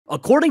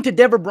According to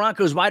Denver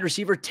Broncos wide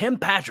receiver Tim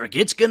Patrick,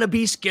 it's going to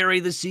be scary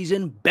this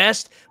season.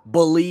 Best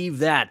believe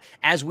that.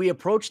 As we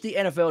approach the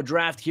NFL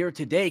draft here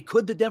today,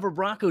 could the Denver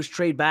Broncos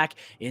trade back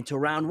into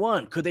round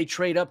one? Could they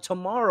trade up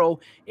tomorrow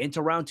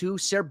into round two?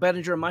 Sayre,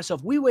 Bedinger, and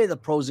myself, we weigh the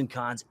pros and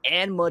cons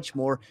and much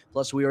more.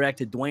 Plus, we react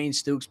to Dwayne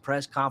Stukes'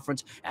 press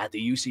conference at the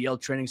UCL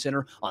Training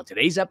Center on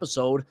today's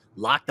episode,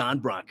 Locked On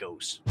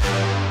Broncos.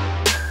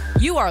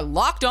 You are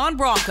Locked On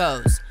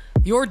Broncos,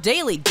 your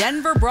daily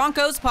Denver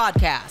Broncos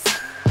podcast.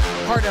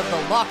 Part of the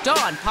Locked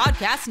On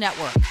Podcast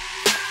Network.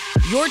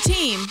 Your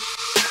team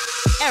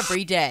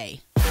every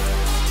day.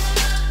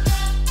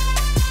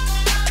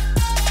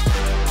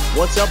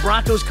 What's up,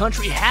 Broncos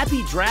country?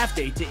 Happy draft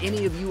day to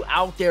any of you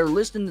out there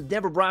listening. The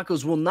Denver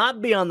Broncos will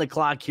not be on the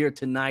clock here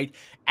tonight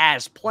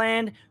as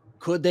planned.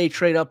 Could they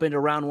trade up into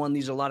round one?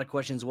 These are a lot of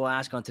questions we'll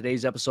ask on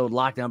today's episode.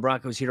 Locked On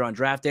Broncos here on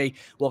draft day.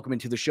 Welcome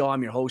into the show.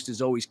 I'm your host,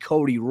 as always,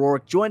 Cody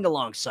Roark, joined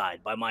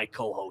alongside by my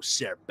co-host,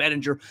 Sayre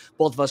Bedinger.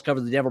 Both of us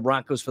cover the Denver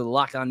Broncos for the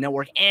Locked On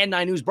Network and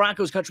 9 News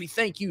Broncos country.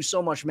 Thank you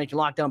so much for making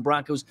Locked On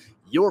Broncos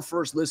your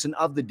first listen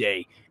of the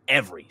day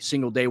every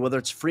single day, whether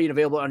it's free and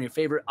available on your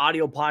favorite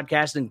audio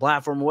podcasting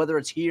platform, whether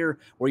it's here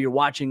or you're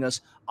watching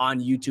us on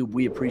YouTube.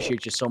 We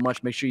appreciate you so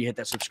much. Make sure you hit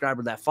that subscribe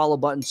or that follow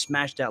button,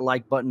 smash that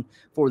like button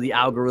for the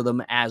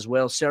algorithm as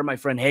well. Sayre, my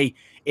friend, hey,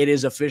 it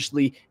is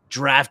officially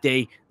draft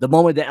day, the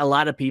moment that a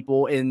lot of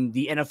people in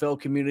the NFL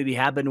community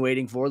have been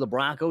waiting for. The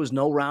Broncos,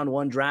 no round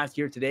one draft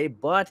here today,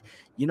 but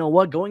you know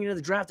what? Going into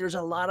the draft, there's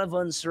a lot of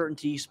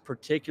uncertainties,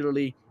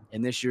 particularly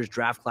in this year's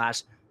draft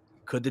class.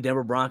 Could the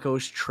Denver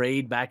Broncos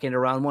trade back into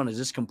round one? Is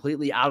this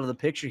completely out of the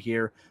picture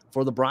here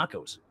for the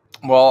Broncos?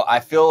 Well, I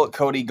feel,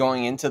 Cody,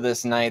 going into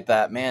this night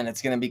that, man,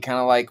 it's going to be kind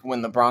of like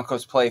when the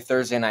Broncos play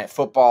Thursday Night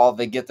Football.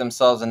 They get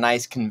themselves a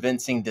nice,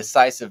 convincing,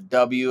 decisive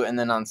W, and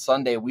then on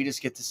Sunday, we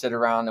just get to sit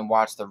around and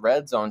watch the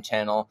Red Zone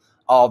channel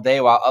all day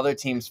while other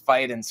teams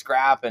fight and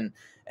scrap,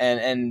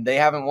 and they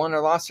haven't won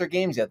or lost their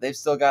games yet. They've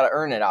still got to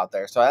earn it out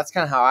there. So that's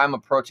kind of how I'm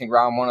approaching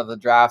round one of the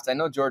draft. I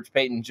know George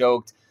Paton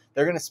joked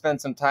they're going to spend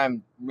some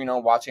time,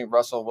 watching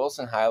Russell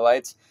Wilson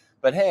highlights.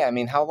 But, hey, I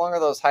mean, how long are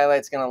those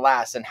highlights going to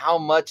last? And how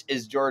much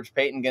is George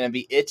Paton going to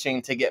be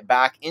itching to get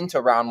back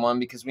into round one?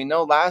 Because we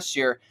know last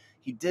year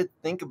he did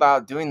think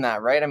about doing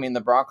that, right? I mean,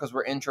 the Broncos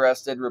were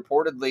interested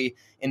reportedly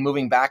in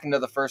moving back into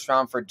the first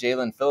round for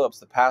Jalen Phillips,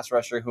 the pass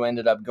rusher who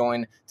ended up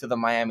going to the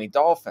Miami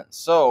Dolphins.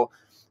 So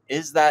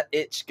is that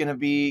itch going to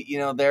be,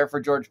 there for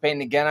George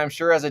Paton? Again, I'm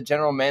sure as a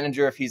general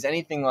manager, if he's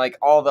anything like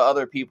all the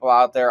other people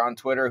out there on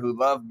Twitter who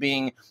love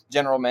being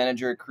general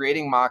manager,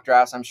 creating mock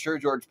drafts, I'm sure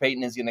George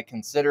Paton is going to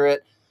consider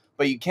it.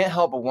 But you can't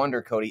help but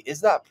wonder, Cody,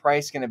 is that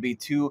price going to be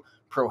too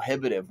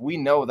prohibitive? We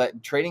know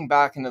that trading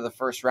back into the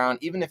first round,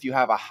 even if you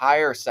have a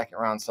higher second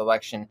round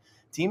selection,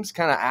 teams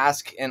kind of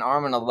ask an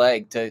arm and a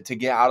leg to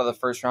get out of the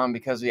first round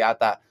because we got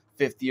that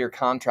 5th-year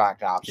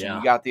contract option. Yeah.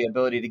 You got the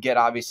ability to get,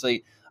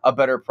 obviously, a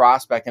better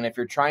prospect. And if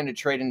you're trying to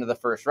trade into the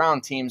first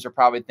round, teams are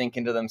probably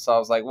thinking to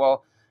themselves like,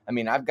 well, I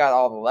mean, I've got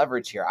all the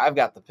leverage here. I've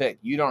got the pick.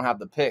 You don't have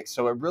the pick.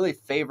 So it really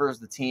favors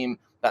the team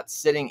that's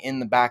sitting in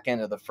the back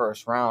end of the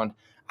first round.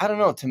 I don't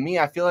know. To me,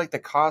 I feel like the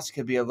cost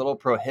could be a little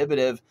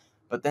prohibitive.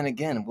 But then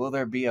again, will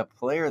there be a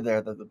player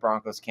there that the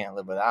Broncos can't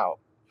live without?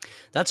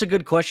 That's a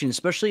good question,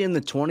 especially in the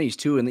 20s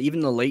too, and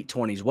even the late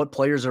 20s. What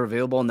players are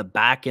available in the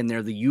back end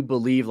there that you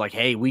believe like,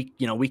 hey, we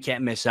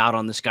can't miss out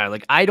on this guy?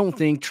 Like, I don't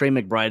think Trey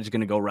McBride is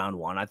going to go round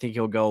one. I think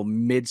he'll go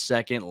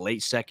mid-second,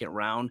 late second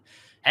round.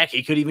 Heck,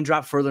 he could even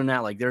drop further than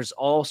that. Like, there's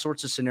all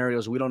sorts of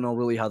scenarios. We don't know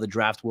really how the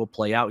draft will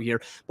play out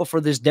here. But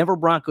for this Denver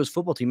Broncos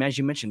football team, as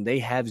you mentioned, they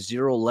have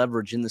zero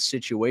leverage in the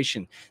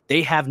situation.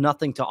 They have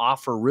nothing to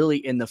offer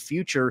really in the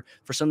future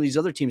for some of these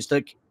other teams.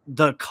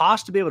 The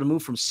cost to be able to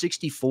move from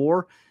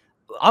 64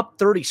 up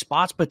 30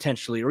 spots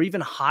potentially, or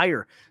even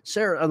higher.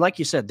 Sayre, like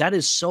you said, that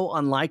is so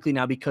unlikely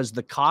now because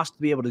the cost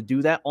to be able to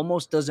do that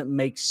almost doesn't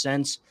make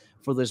sense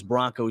for this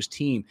Broncos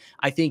team.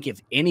 I think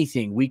if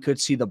anything, we could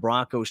see the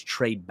Broncos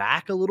trade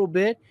back a little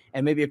bit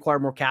and maybe acquire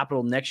more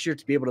capital next year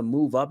to be able to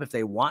move up if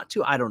they want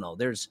to. I don't know.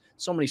 There's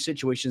so many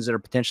situations that are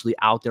potentially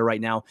out there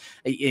right now.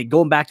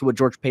 Going back to what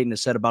George Paton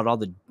has said about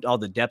all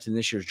the depth in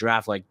this year's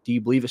draft, like, do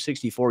you believe at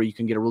 64 you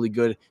can get a really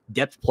good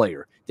depth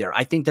player there?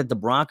 I think that the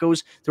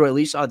Broncos, through at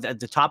least at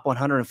the top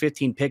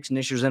 115 picks in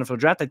this year's NFL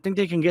draft, I think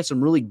they can get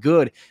some really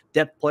good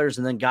depth players,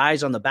 and then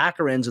guys on the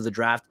backer ends of the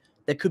draft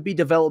that could be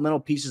developmental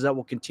pieces that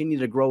will continue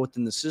to grow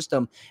within the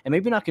system and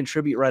maybe not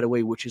contribute right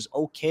away, which is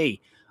okay,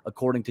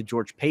 according to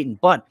George Paton.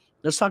 But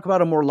let's talk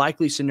about a more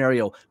likely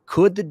scenario.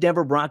 Could the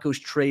Denver Broncos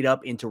trade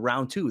up into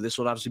round two? This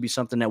will obviously be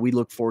something that we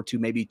look forward to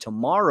maybe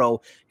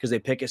tomorrow because they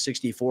pick at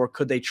 64.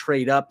 Could they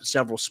trade up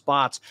several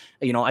spots?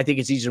 I think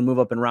it's easier to move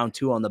up in round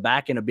two on the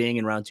back end of being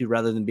in round two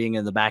rather than being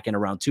in the back end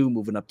of round two,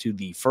 moving up to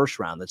the first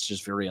round. That's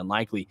just very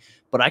unlikely.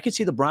 But I could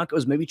see the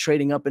Broncos maybe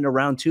trading up into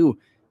round two.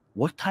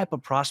 What type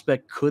of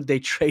prospect could they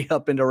trade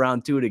up into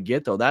round two to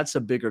get, though? That's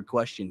a bigger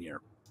question here.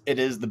 It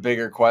is the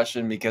bigger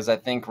question, because I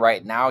think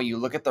right now you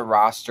look at the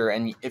roster,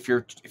 and if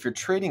you're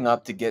trading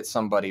up to get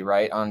somebody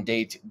right on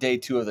day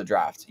two of the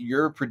draft,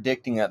 you're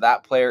predicting that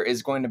that player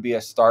is going to be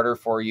a starter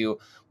for you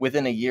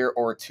within a year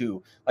or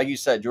two. Like you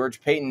said, George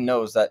Payton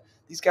knows that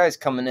these guys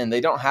coming in, they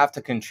don't have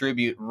to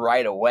contribute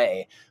right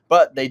away,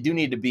 but they do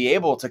need to be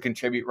able to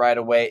contribute right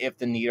away if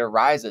the need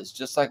arises.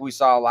 Just like we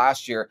saw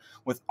last year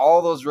with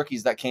all those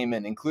rookies that came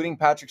in, including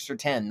Patrick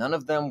Surtain, none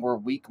of them were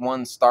week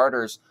one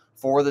starters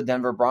for the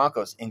Denver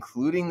Broncos,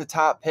 including the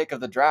top pick of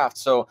the draft.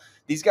 So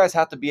these guys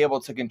have to be able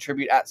to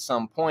contribute at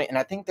some point. And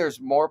I think there's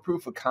more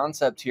proof of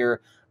concept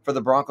here for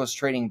the Broncos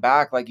trading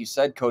back. Like you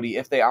said, Cody,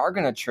 if they are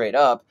going to trade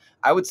up,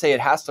 I would say it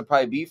has to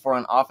probably be for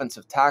an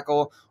offensive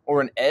tackle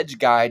or an edge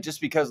guy,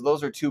 just because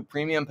those are two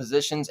premium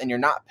positions, and you're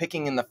not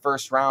picking in the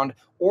first round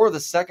or the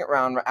second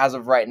round as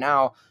of right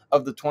now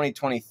of the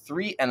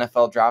 2023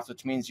 NFL draft,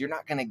 which means you're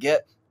not going to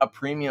get a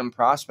premium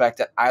prospect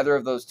at either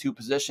of those two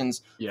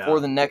positions for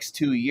the next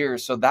 2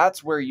 years. So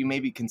that's where you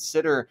maybe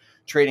consider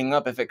trading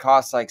up if it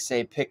costs, like,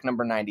 say, pick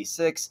number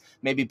 96,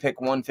 maybe pick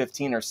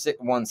 115 or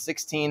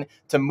 116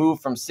 to move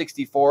from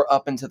 64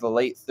 up into the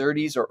late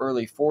 30s or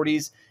early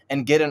 40s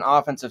and get an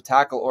offensive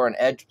tackle or an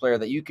edge player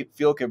that you could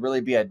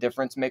really be a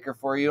difference maker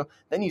for you.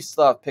 Then you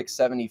still have pick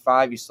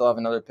 75. You still have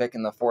another pick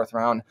in the fourth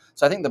round.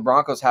 So I think the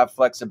Broncos have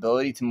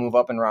flexibility to move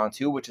up in round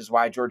two, which is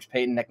why George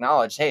Payton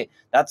acknowledged, hey,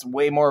 that's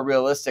way more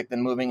realistic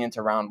than moving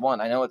into round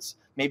one. I know it's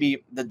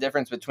maybe the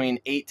difference between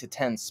 8 to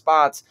 10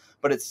 spots,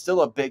 but it's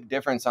still a big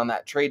difference on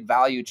that trade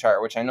value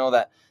chart, which I know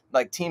that,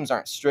 like, teams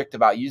aren't strict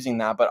about using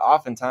that, but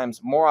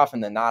oftentimes, more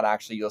often than not,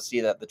 actually, you'll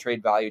see that the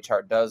trade value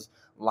chart does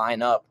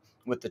line up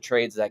with the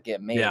trades that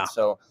get made. Yeah.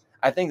 So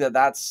I think that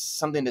that's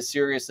something to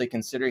seriously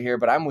consider here.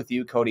 But I'm with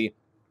you, Cody.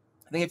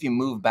 I think if you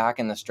move back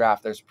in this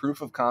draft, there's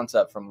proof of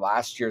concept from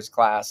last year's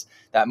class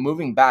that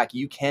moving back,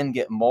 you can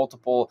get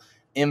multiple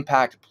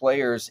impact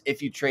players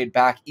if you trade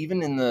back,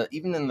 even in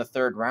the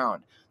third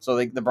round. So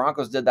the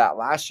Broncos did that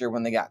last year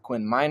when they got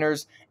Quinn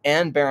Miners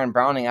and Baron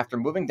Browning after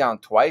moving down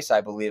twice.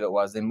 I believe it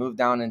was, they moved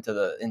down into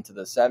the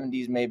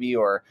 70s maybe,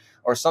 or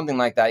something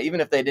like that. Even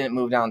if they didn't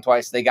move down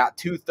twice, they got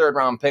 2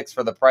 third-round picks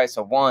for the price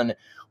of one,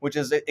 which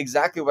is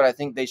exactly what I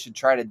think they should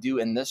try to do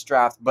in this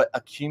draft, but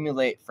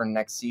accumulate for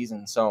next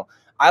season. So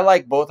I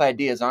like both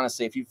ideas,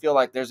 honestly. If you feel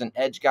like there's an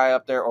edge guy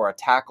up there or a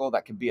tackle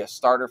that could be a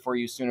starter for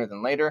you sooner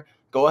than later,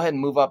 go ahead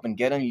and move up and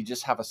get him. You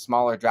just have a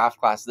smaller draft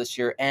class this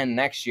year and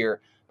next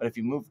year. But if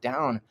you move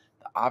down,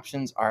 the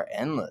options are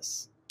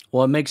endless.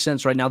 Well, it makes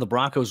sense right now. The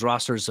Broncos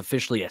roster is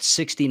officially at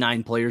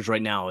 69 players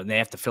right now, and they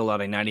have to fill out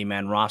a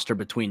 90-man roster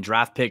between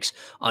draft picks,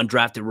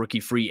 undrafted rookie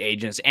free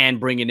agents, and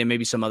bringing in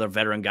maybe some other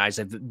veteran guys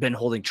that have been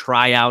holding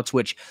tryouts,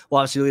 which will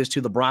obviously lead us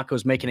to the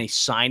Broncos making a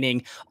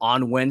signing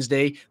on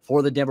Wednesday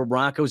for the Denver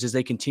Broncos as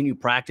they continue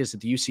practice at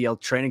the UCL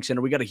Training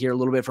Center. We got to hear a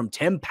little bit from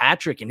Tim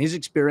Patrick and his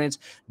experience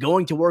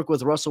going to work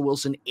with Russell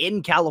Wilson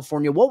in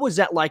California. What was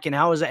that like, and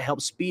how has that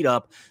helped speed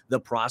up the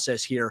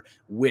process here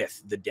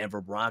with the Denver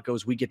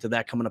Broncos? We get to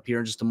that coming up here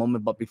in just a moment.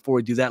 But before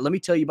we do that, let me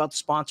tell you about the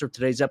sponsor of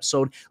today's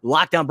episode,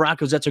 Locked On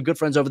Broncos. That's our good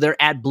friends over there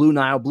at Blue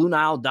Nile.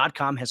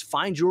 BlueNile.com has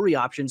fine jewelry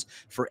options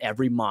for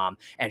every mom.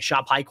 And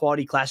shop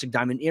high-quality classic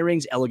diamond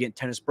earrings, elegant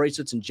tennis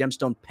bracelets, and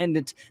gemstone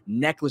pendant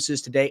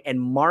necklaces today. And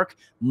mark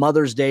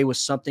Mother's Day with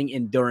something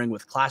enduring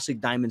with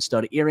classic diamond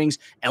stud earrings,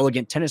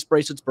 elegant tennis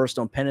bracelets,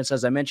 birthstone pendants,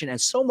 as I mentioned,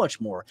 and so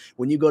much more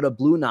when you go to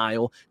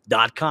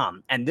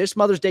BlueNile.com. And this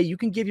Mother's Day, you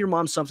can give your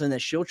mom something that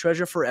she'll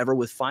treasure forever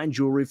with fine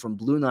jewelry from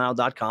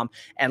BlueNile.com.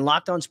 And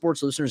Locked On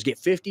Sports listeners get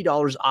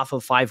 $50 off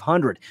of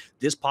 $500.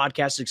 This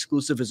podcast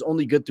exclusive is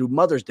only good through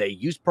Mother's Day.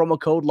 Use promo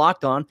code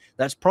Locked On.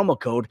 That's promo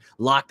code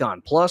Locked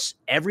On. Plus,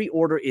 every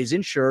order is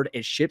insured,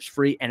 it ships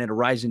free, and it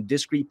arrives in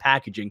discreet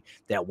packaging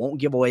that won't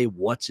give away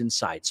what's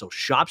inside. So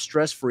shop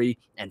stress-free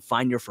and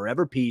find your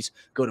forever peace.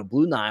 Go to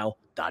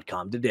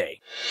BlueNile.com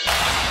today.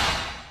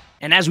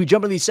 And as we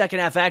jump into the second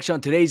half action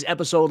on today's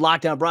episode,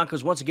 Locked On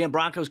Broncos, once again,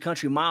 Broncos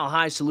country, mile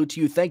high salute to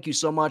you. Thank you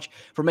so much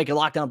for making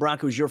Locked On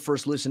Broncos your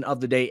first listen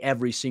of the day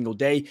every single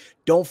day.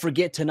 Don't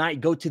forget tonight,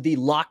 go to the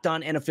Locked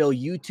On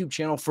NFL YouTube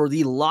channel for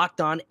the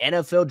Locked On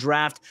NFL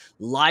Draft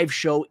live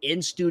show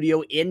in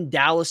studio in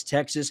Dallas,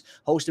 Texas,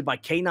 hosted by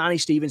K.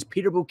 Stevens,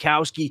 Peter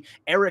Bukowski,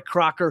 Eric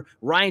Crocker,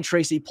 Ryan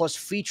Tracy, plus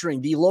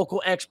featuring the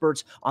local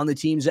experts on the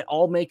teams that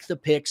all make the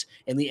picks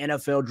in the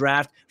NFL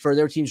Draft for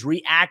their teams,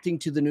 reacting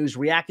to the news,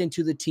 reacting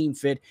to the team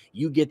fit.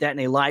 You get that in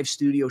a live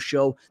studio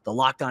show, the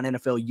Locked On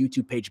NFL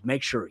YouTube page.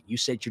 Make sure you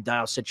set your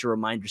dial, set your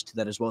reminders to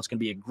that as well. It's going to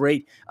be a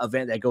great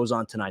event that goes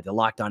on tonight, the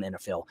Locked On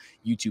NFL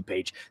YouTube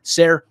page.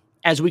 Sayre,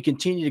 as we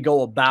continue to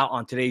go about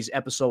on today's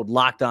episode,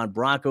 Locked On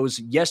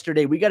Broncos,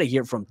 yesterday we got to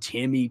hear from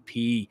Timmy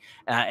P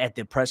at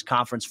the press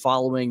conference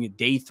following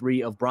day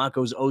 3 of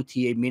Broncos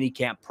OTA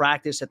minicamp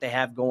practice that they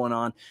have going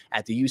on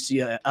at the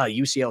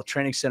UCL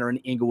Training Center in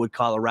Inglewood,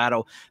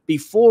 Colorado.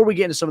 Before we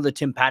get into some of the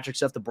Tim Patrick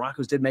stuff, the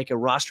Broncos did make a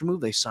roster move.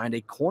 They signed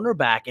a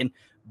cornerback, and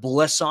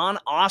Blesson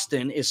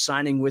Austin is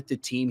signing with the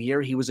team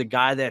here. He was a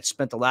guy that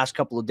spent the last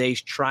couple of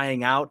days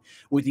trying out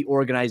with the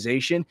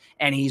organization,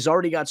 and he's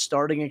already got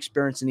starting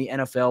experience in the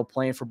NFL,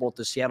 playing for both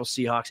the Seattle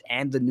Seahawks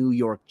and the New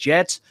York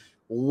Jets.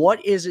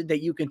 What is it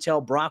that you can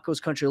tell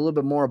Broncos country a little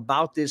bit more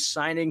about this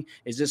signing?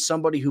 Is this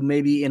somebody who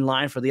may be in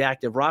line for the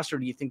active roster?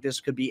 Do you think this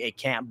could be a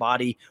camp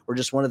body or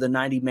just one of the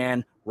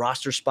 90-man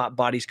roster spot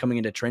bodies coming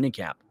into training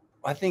camp?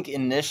 I think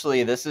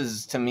initially this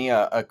is, to me,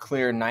 a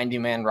clear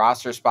 90-man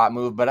roster spot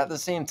move, but at the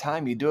same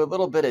time, you do a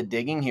little bit of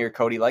digging here,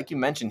 Cody. Like you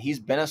mentioned,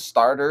 he's been a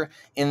starter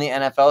in the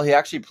NFL. He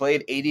actually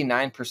played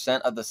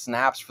 89% of the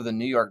snaps for the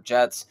New York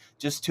Jets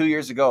just 2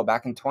 years ago,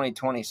 back in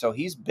 2020. So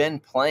he's been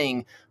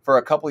playing for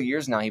a couple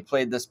years now. He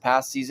played this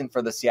past season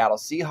for the Seattle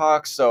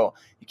Seahawks, so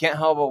you can't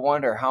help but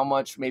wonder how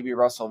much maybe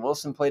Russell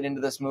Wilson played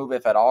into this move,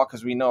 if at all,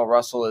 because we know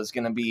Russell is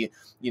going to be,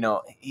 he's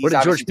what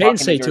did George Payton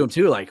say to him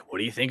too? Like, what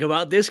do you think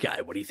about this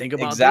guy? What do you think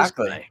about this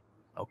guy?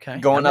 Okay,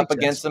 going up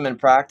against him in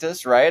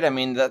practice, right? I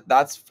mean,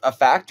 that's a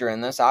factor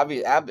in this.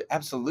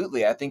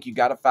 Absolutely, I think you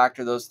got to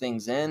factor those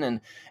things in,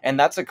 and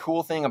that's a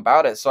cool thing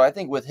about it. So I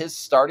think with his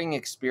starting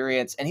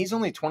experience, and he's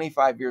only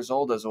 25 years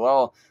old as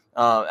well.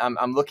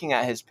 I'm looking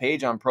at his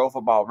page on Pro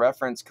Football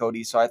Reference,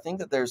 Cody. So I think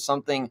that there's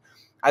something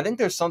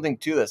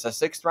to this. A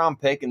 6th round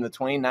pick in the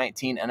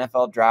 2019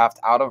 NFL draft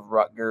out of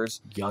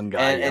Rutgers, young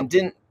guy,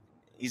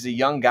 he's a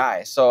young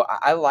guy. So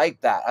I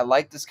like that. I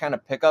like this kind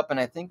of pickup. And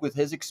I think with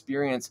his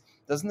experience,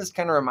 doesn't this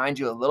kind of remind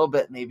you a little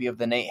bit maybe of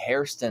the Nate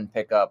Hairston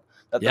pickup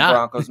that the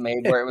Broncos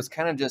made, where it was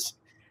kind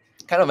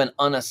of an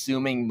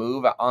unassuming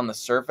move on the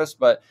surface,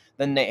 but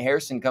then Nate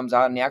Hairston comes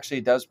out and he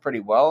actually does pretty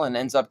well and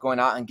ends up going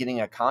out and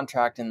getting a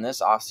contract in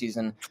this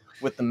offseason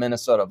with the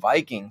Minnesota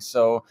Vikings.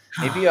 So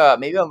maybe a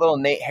little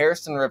Nate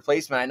Hairston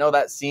replacement. I know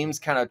that seems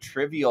kind of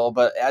trivial,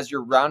 but as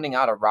you're rounding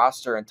out a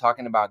roster and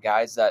talking about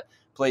guys that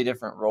play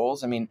different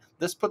roles, I mean,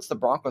 this puts the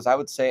Broncos, I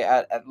would say,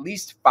 at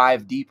least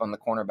 5 deep on the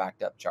cornerback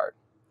depth chart.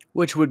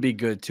 Which would be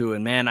good too.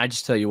 And man, I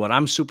just tell you what,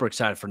 I'm super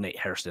excited for Nate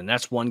Hairston.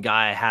 That's one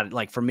guy I had,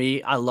 like, for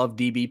me, I love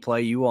DB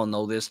play. You all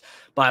know this,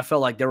 but I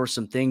felt like there were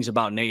some things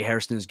about Nate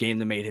Hairston's game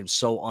that made him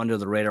so under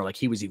the radar. Like,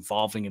 he was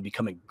evolving and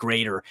becoming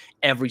greater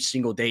every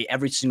single day,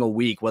 every single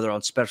week, whether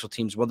on special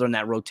teams, whether in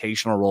that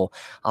rotational role.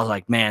 I was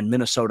like, man,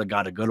 Minnesota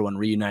got a good one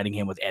reuniting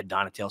him with Ed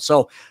Donatel.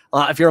 So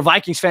if you're a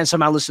Vikings fan,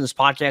 somehow listen to this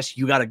podcast,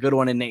 you got a good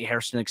one in Nate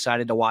Hairston.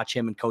 Excited to watch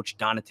him and Coach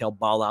Donatel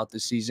ball out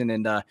this season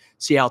and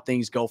see how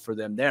things go for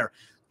them there.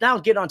 Now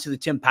get on to the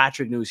Tim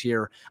Patrick news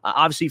here.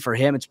 Obviously for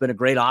him, it's been a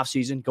great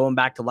offseason. Going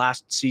back to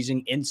last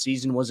season, in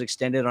season was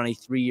extended on a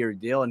 3-year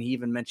deal. And he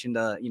even mentioned,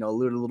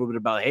 alluded a little bit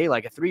about, hey,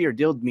 like a 3-year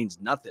deal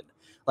means nothing.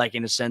 Like,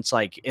 in a sense,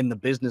 like in the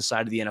business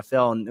side of the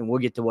NFL. And we'll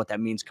get to what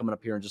that means coming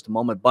up here in just a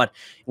moment. But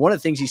one of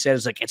the things he said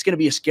is, like, it's going to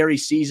be a scary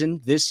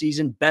season this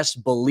season.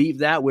 Best believe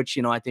that, which,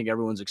 I think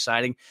everyone's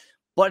exciting.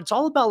 But it's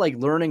all about, like,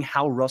 learning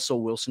how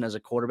Russell Wilson as a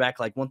quarterback,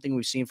 like one thing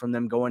we've seen from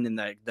them going in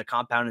the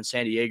compound in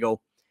San Diego,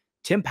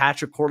 Tim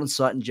Patrick, Cortland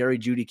Sutton, Jerry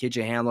Jeudy,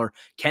 KJ Hamler,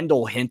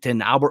 Kendall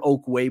Hinton, Albert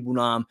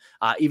Okwuegbunam,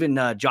 even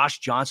Josh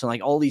Johnson,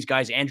 like all these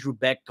guys, Andrew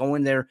Beck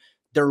going there.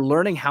 They're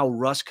learning how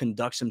Russ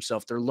conducts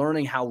himself. They're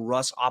learning how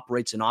Russ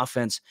operates in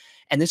offense.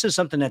 And this is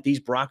something that these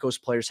Broncos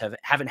players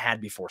haven't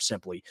had before,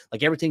 simply.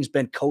 Like, everything's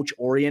been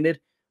coach-oriented.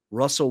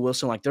 Russell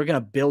Wilson, like, they're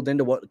going to build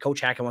into what Coach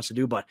Hackett wants to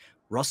do, but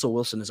Russell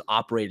Wilson is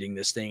operating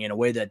this thing in a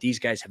way that these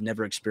guys have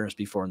never experienced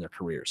before in their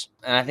careers.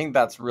 And I think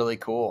that's really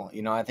cool.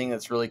 I think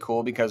that's really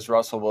cool because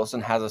Russell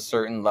Wilson has a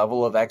certain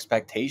level of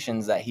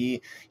expectations that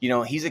he's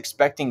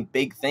expecting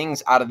big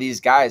things out of these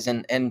guys.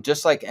 And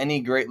just like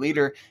any great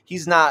leader,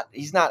 he's not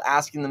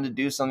asking them to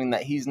do something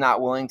that he's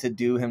not willing to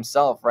do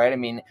himself, right? I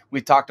mean,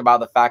 we talked about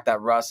the fact that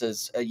Russ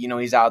is,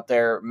 he's out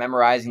there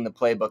memorizing the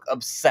playbook,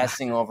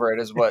 obsessing over it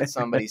is what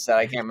somebody said.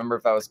 I can't remember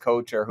if that was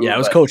Coach or who. Yeah, it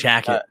was Coach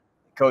Hackett.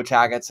 Coach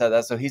Hackett said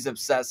that. So he's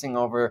obsessing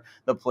over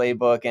the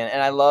playbook.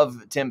 And I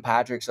love Tim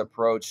Patrick's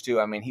approach too.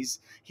 I mean, he's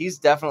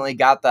definitely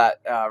got that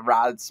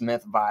Rod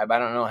Smith vibe. I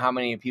don't know how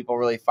many people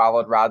really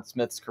followed Rod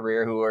Smith's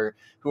career who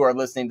are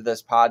listening to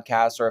this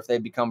podcast, or if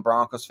they've become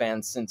Broncos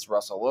fans since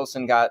Russell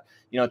Wilson got,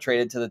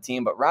 traded to the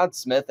team. But Rod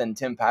Smith and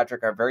Tim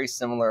Patrick are very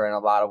similar in a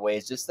lot of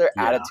ways. Just their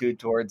attitude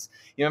towards,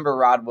 you remember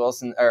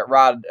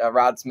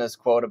Rod Smith's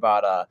quote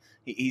about,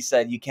 he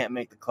said, "You can't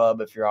make the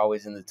club if you're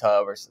always in the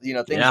tub," or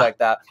things like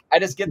that. I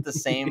just get the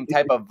same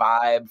type of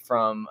vibe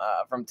from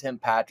Tim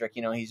Patrick.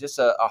 He's just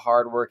a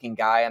hardworking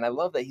guy, and I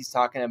love that he's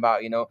talking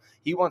about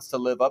he wants to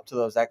live up to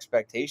those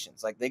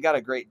expectations. Like, they got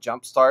a great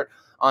jump start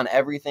on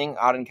everything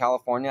out in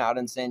California, out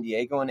in San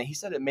Diego, and he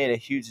said it made a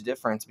huge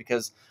difference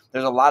because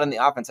there's a lot in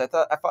the offense. I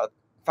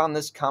found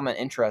this comment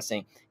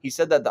interesting. He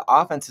said that the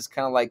offense is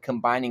kind of like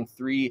combining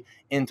 3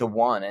 into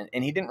 1.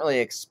 And he didn't really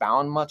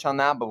expound much on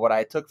that. But what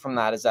I took from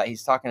that is that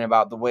he's talking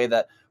about the way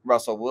that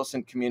Russell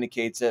Wilson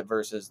communicates it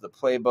versus the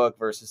playbook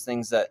versus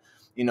things that,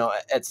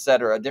 et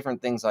cetera,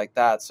 different things like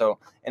that. So,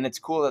 and it's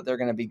cool that they're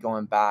going to be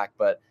going back.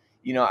 But,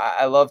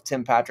 I love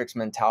Tim Patrick's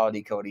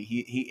mentality, Cody.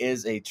 He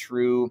is a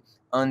true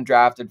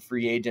undrafted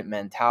free agent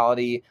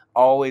mentality,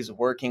 always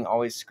working,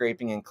 always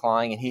scraping and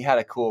clawing. And he had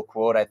a cool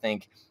quote, I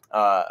think,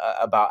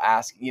 about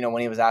asking,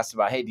 when he was asked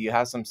about, hey, do you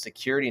have some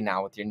security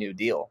now with your new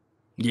deal?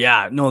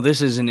 Yeah, no,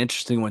 this is an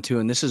interesting one too,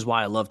 and this is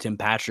why I love Tim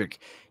Patrick.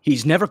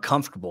 He's never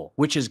comfortable,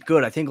 which is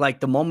good. I think like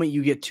the moment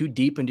you get too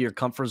deep into your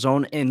comfort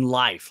zone in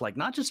life, like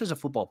not just as a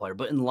football player,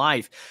 but in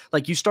life,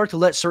 like you start to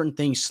let certain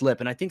things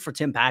slip. And I think for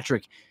Tim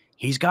Patrick,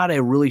 he's got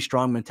a really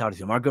strong mentality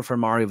to him. Our good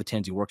friend Mario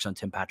Vatenzi works on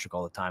Tim Patrick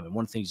all the time, and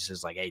one of the things he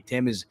says like, "Hey,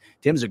 Tim's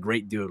a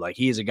great dude. Like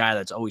he is a guy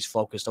that's always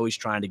focused, always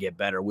trying to get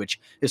better, which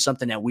is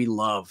something that we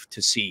love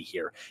to see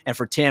here." And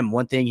for Tim,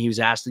 one thing he was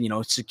asked,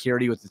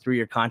 security with the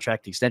 3-year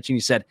contract extension, he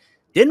said,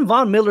 didn't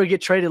Von Miller get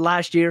traded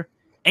last year?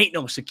 Ain't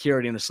no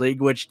security in this league,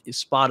 which is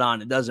spot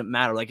on. It doesn't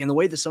matter. Like in the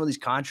way that some of these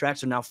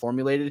contracts are now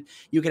formulated,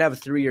 you could have a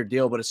 3-year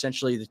deal, but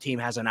essentially the team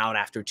has an out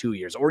after 2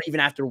 years or even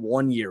after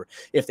 1 year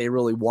if they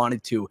really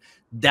wanted to.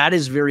 That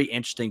is very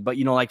interesting. But,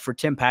 like for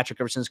Tim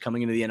Patrick, ever since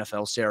coming into the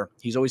NFL, Sayre,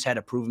 he's always had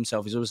to prove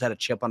himself. He's always had a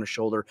chip on his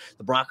shoulder.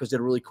 The Broncos did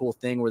a really cool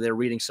thing where they're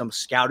reading some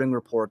scouting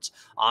reports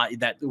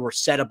that were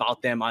said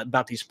about them,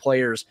 about these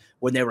players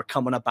when they were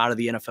coming up out of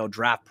the NFL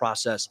draft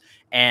process.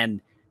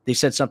 And they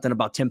said something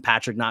about Tim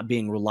Patrick not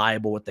being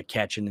reliable with the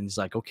catch. And he's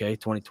like, okay,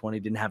 2020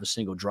 didn't have a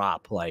single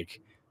drop. Like,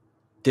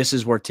 this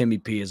is where Timmy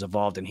P has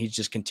evolved, and he's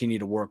just continued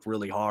to work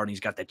really hard. And he's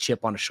got that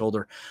chip on his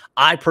shoulder.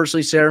 I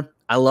personally, Sayre,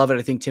 I love it.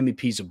 I think Timmy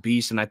P's a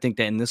beast, and I think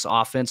that in this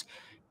offense,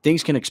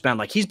 things can expand.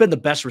 Like, he's been the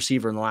best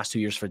receiver in the last 2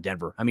 years for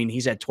Denver. I mean,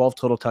 he's had 12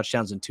 total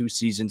touchdowns in 2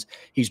 seasons.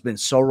 He's been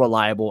so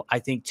reliable. I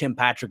think Tim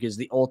Patrick is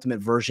the ultimate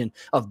version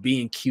of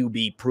being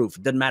QB proof.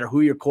 It doesn't matter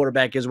who your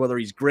quarterback is, whether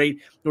he's great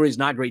or he's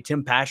not great.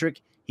 Tim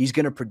Patrick, he's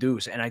going to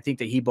produce. And I think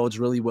that he bodes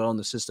really well in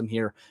the system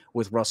here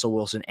with Russell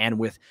Wilson and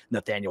with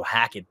Nathaniel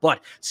Hackett.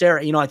 But Sayre,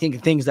 I think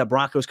the things that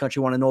Broncos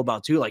country want to know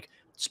about too, like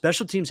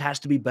special teams has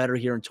to be better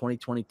here in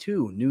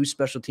 2022. New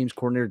special teams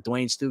coordinator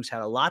Dwayne Stukes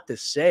had a lot to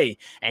say,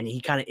 and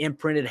he kind of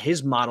imprinted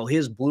his model,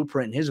 his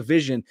blueprint, and his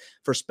vision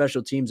for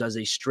special teams as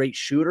a straight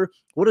shooter.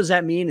 What does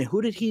that mean? And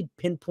who did he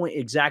pinpoint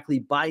exactly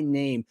by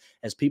name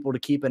as people to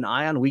keep an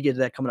eye on? We get to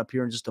that coming up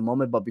here in just a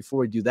moment. But before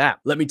we do that,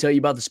 let me tell you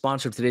about the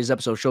sponsor of today's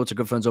episode. Show it's our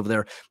good friends over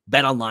there,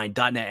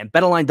 betonline.net. And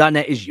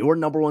betonline.net is your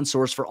 #1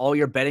 source for all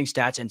your betting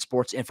stats and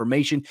sports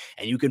information.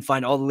 And you can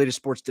find all the latest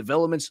sports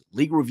developments,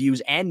 league reviews,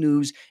 and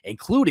news,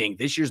 including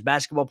this year's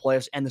basketball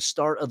playoffs and the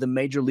start of the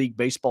Major League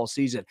Baseball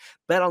season.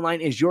 BetOnline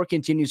is your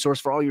continued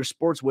source for all your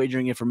sports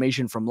wagering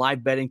information from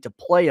live betting to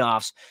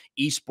playoffs,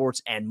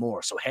 esports, and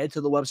more. So head to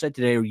the website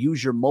today or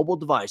use your mobile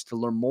device to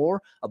learn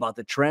more about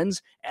the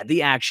trends and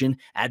the action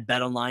at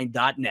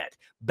betonline.net.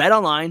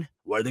 BetOnline,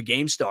 where the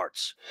game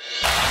starts.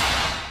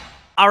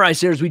 All right,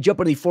 Sayre, as we jump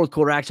into the fourth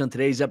quarter action on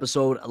today's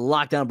episode,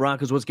 Lockdown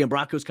Broncos. Once again,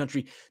 Broncos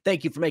country,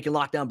 thank you for making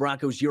Lockdown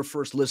Broncos your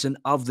first listen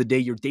of the day,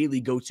 your daily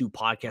go-to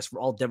podcast for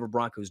all Denver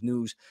Broncos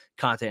news,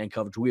 content, and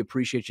coverage. We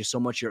appreciate you so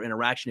much, your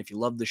interaction. If you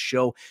love the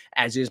show,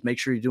 as is, make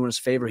sure you're doing us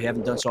a favor. If you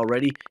haven't done so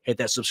already, hit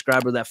that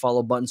subscribe or that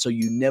follow button so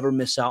you never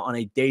miss out on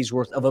a day's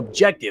worth of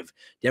objective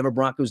Denver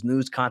Broncos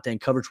news, content,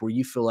 and coverage where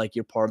you feel like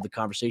you're part of the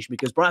conversation,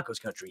 because Broncos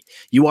country,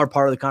 you are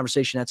part of the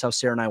conversation. That's how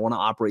Sayre and I want to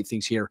operate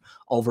things here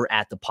over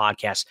at the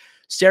podcast.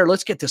 Sayre,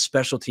 let's get to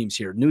special teams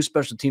here. New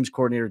special teams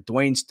coordinator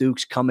Dwayne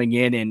Stukes coming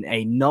in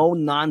a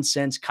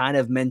no-nonsense kind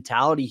of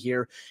mentality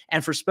here.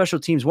 And for special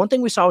teams, one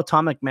thing we saw with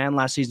Tom McMahon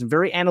last season,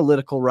 very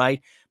analytical,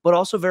 right? But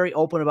also very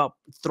open about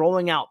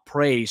throwing out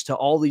praise to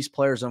all these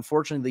players.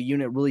 Unfortunately, the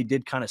unit really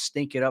did kind of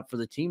stink it up for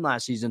the team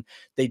last season.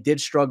 They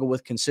did struggle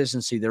with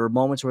consistency. There were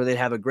moments where they'd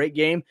have a great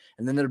game,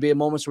 and then there'd be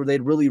moments where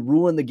they'd really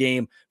ruin the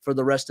game for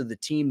the rest of the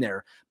team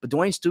there. But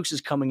Dwayne Stukes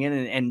is coming in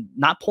and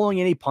not pulling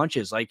any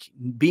punches, like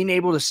being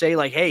able to say,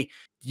 like, hey,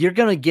 you're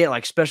going to get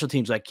like special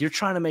teams, like you're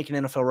trying to make an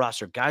NFL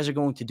roster. Guys are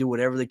going to do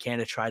whatever they can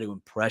to try to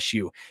impress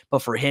you. But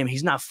for him,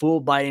 he's not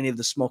fooled by any of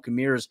the smoke and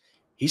mirrors.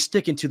 He's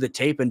sticking to the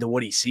tape and to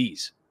what he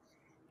sees.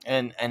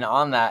 And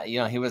on that,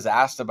 he was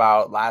asked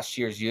about last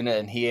year's unit,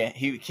 and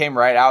he came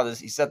right out.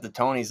 He set the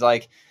tone. He's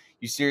like,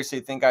 "You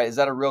seriously think is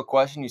that a real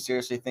question? You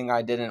seriously think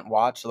I didn't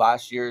watch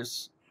last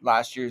year's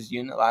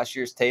unit, last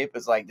year's tape?"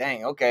 It's like,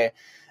 dang, okay.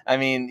 I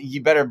mean,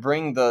 you better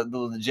bring the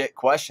legit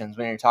questions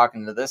when you're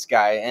talking to this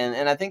guy.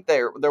 And I think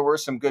there were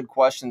some good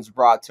questions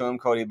brought to him,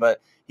 Cody,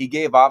 but he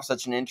gave off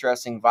such an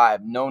interesting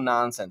vibe. No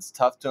nonsense,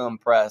 tough to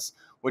impress,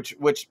 which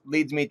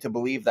leads me to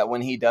believe that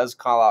when he does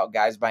call out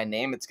guys by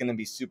name, it's going to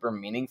be super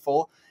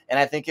meaningful. And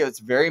I think it's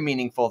very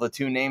meaningful, the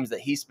 2 names that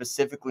he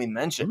specifically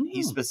mentioned.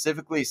 He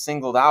specifically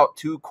singled out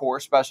 2 core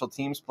special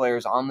teams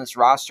players on this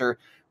roster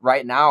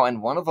right now,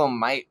 and one of them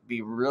might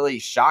be really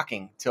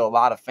shocking to a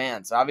lot of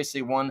fans.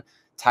 Obviously, one,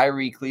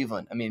 Tyree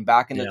Cleveland. I mean,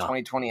 back in the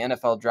 2020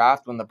 NFL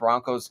draft, when the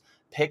Broncos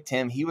picked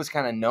him, he was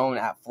kind of known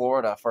at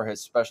Florida for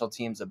his special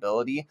teams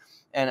ability.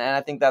 And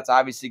I think that's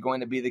obviously going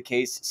to be the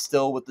case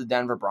still with the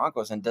Denver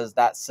Broncos. And does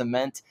that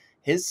cement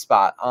his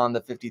spot on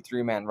the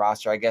 53-man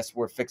roster? I guess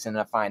we're fixing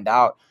to find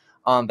out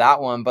on that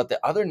one. But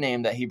the other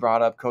name that he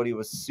brought up, Cody,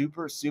 was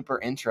super,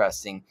 super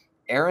interesting.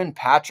 Aaron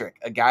Patrick,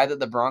 a guy that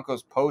the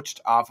Broncos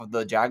poached off of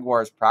the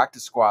Jaguars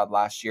practice squad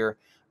last year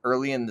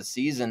early in the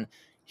season.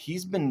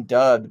 He's been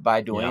dubbed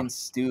by Dwayne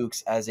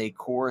Stukes as a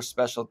core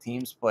special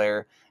teams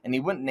player, and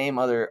he wouldn't name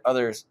other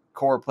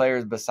core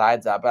players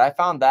besides that. But I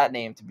found that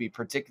name to be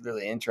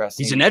particularly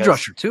interesting. He's an edge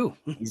rusher too.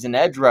 He's an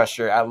edge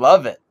rusher. I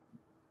love it.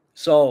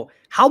 So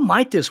how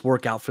might this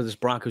work out for this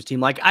Broncos team?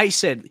 Like I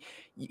said,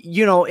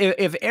 you know,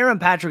 if Aaron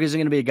Patrick isn't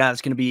going to be a guy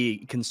that's going to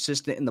be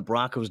consistent in the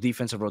Broncos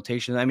defensive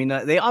rotation, I mean,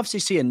 they obviously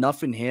see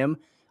enough in him,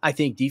 I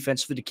think,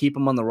 defensively to keep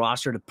him on the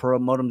roster, to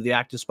promote him to the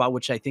active spot,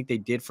 which I think they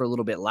did for a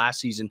little bit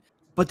last season.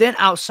 But then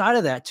outside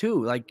of that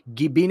too, like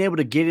being able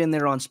to get in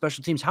there on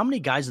special teams, how many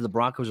guys did the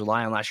Broncos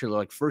rely on last year?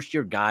 Like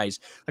first-year guys.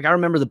 Like I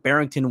remember the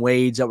Barrington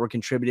Wades that were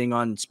contributing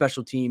on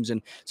special teams,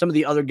 and some of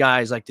the other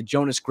guys like the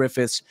Jonas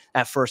Griffiths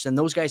at first. And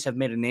those guys have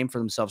made a name for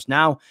themselves.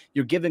 Now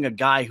you're giving a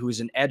guy who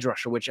is an edge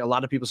rusher, which a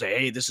lot of people say,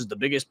 hey, this is the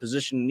biggest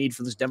position need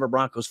for this Denver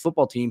Broncos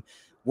football team.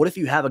 What if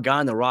you have a guy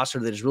on the roster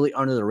that is really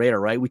under the radar,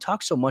 right? We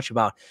talk so much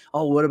about,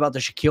 oh, what about the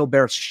Shaquille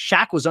Barrett?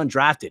 Shaq was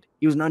undrafted.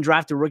 He was an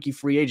undrafted rookie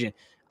free agent.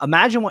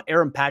 Imagine what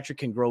Aaron Patrick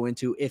can grow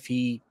into if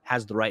he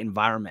has the right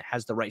environment,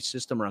 has the right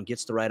system around,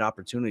 gets the right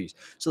opportunities.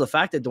 So the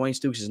fact that Dwayne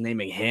Stukes is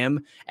naming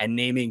him and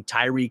naming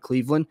Tyree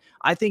Cleveland,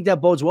 I think that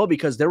bodes well,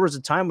 because there was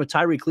a time when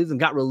Tyree Cleveland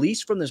got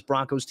released from this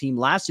Broncos team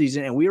last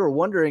season, and we were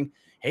wondering,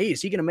 hey,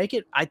 is he going to make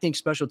it? I think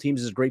special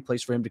teams is a great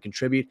place for him to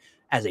contribute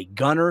as a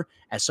gunner,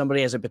 as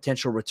somebody as a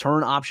potential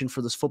return option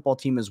for this football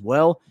team as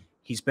well.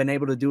 He's been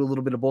able to do a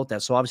little bit of both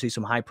that. So obviously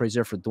some high praise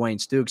there for Dwayne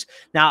Stukes.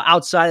 Now,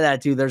 outside of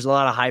that, dude, there's a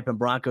lot of hype in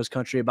Broncos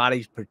country about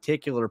a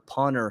particular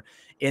punter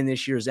in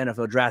this year's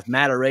NFL draft,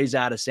 Matt Araiza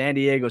out of San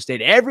Diego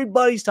State.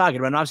 Everybody's talking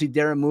about it. And obviously,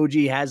 Darren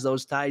Muji has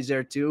those ties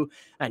there too.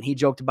 And he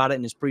joked about it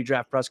in his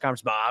pre-draft press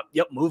conference. But,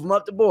 yep, move him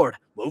up the board.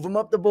 Move him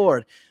up the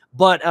board.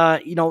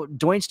 But, you know,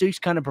 Dwayne Stukes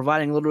kind of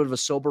providing a little bit of a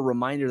sober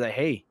reminder that,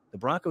 hey, the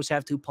Broncos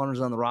have 2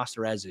 punters on the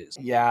roster as is.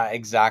 Yeah,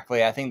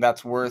 exactly. I think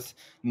that's worth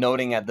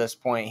noting at this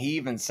point. He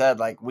even said,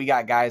 like, we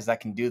got guys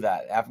that can do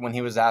that. After, when he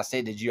was asked,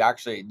 hey, did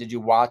you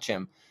watch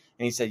him?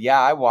 And he said,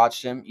 yeah, I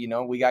watched him. You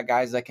know, we got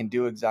guys that can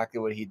do exactly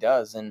what he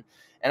does. And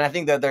I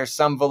think that there's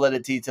some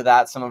validity to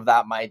that. Some of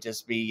that might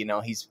just be, you know,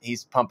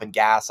 he's pumping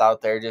gas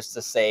out there just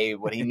to say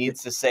what he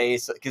needs to say.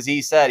 Because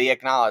he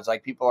acknowledged,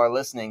 like, people are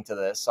listening to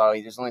this. So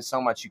there's only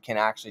so much you can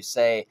actually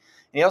say.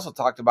 And he also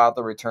talked about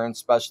the return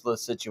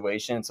specialist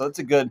situation. So it's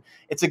a good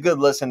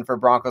listen for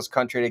Broncos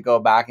country to go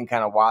back and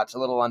kind of watch a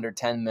little under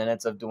 10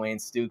 minutes of Dwayne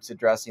Stukes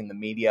addressing the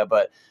media,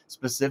 but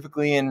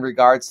specifically in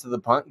regards to the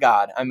punt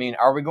god. I mean,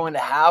 are we going to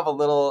have a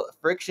little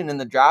friction in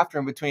the draft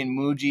room between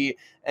Muji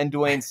and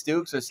Dwayne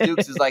Stukes? Or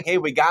Stukes is like, hey,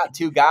 we got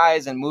 2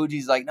 guys, and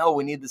Muji's like, no,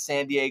 we need the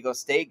San Diego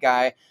State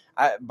guy.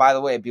 By the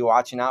way, be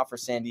watching out for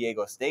San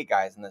Diego State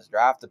guys in this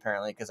draft,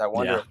 apparently, because I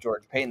wonder if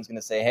George Payton's going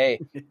to say,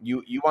 hey,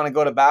 you want to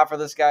go to bat for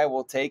this guy?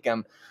 We'll take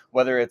him,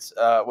 whether it's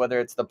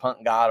the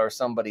punt god or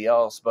somebody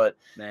else. But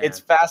it's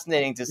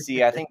fascinating to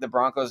see. I think the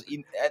Broncos,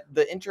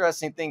 the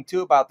interesting thing,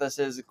 too, about this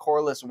is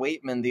Corliss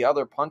Waitman, the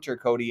other punter,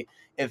 Cody,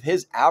 if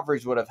his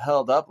average would have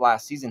held up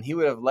last season, he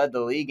would have led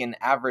the league in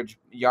average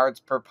yards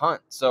per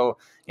punt. So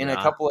in a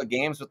couple of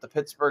games with the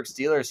Pittsburgh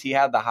Steelers, he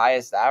had the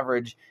highest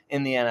average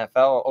in the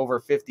NFL, over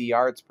 50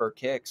 yards per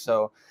kick.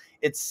 So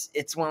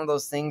it's one of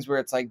those things where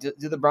it's like, do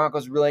the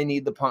Broncos really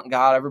need the punt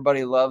god?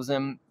 Everybody loves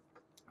him.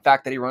 The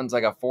fact that he runs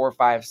like a 4,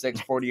 5,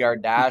 6,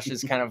 40-yard dash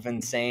is kind of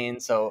insane.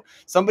 So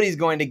somebody's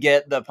going to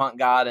get the punt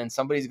god, and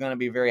somebody's going to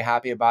be very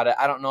happy about it.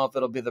 I don't know if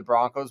it'll be the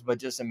Broncos, but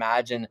just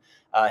imagine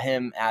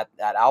him at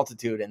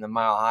altitude in the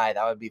Mile High.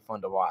 That would be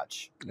fun to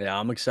watch. Yeah,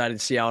 I'm excited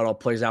to see how it all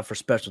plays out for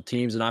special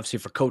teams, and obviously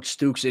for Coach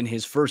Stukes in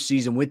his first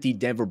season with the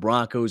Denver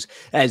Broncos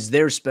as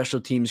their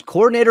special teams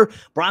coordinator.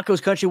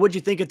 Broncos country, what'd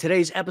you think of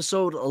today's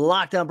episode?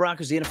 Lockdown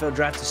Broncos, the NFL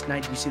draft this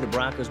night. Do you see the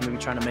Broncos maybe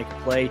trying to make a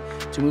play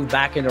to move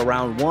back into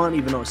round 1,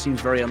 even though it seems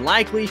very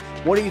unlikely?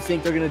 What do you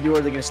think they're going to do?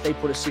 Are they going to stay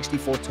put at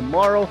 64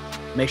 tomorrow?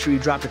 Make sure you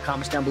drop your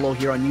comments down below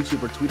here on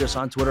YouTube, or tweet us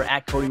on Twitter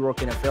at Cody Roark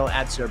NFL,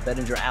 at Sayre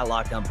Bedinger, at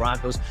Lockdown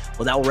Broncos.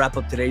 Well, that will wrap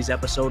up today's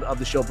episode of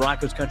the show.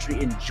 Broncos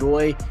country,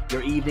 enjoy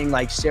your evening.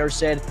 Like Sayre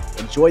said,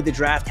 enjoy the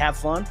draft, have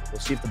fun.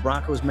 We'll see if the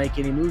Broncos make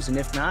any moves, and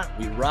if not,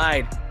 we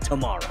ride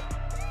tomorrow.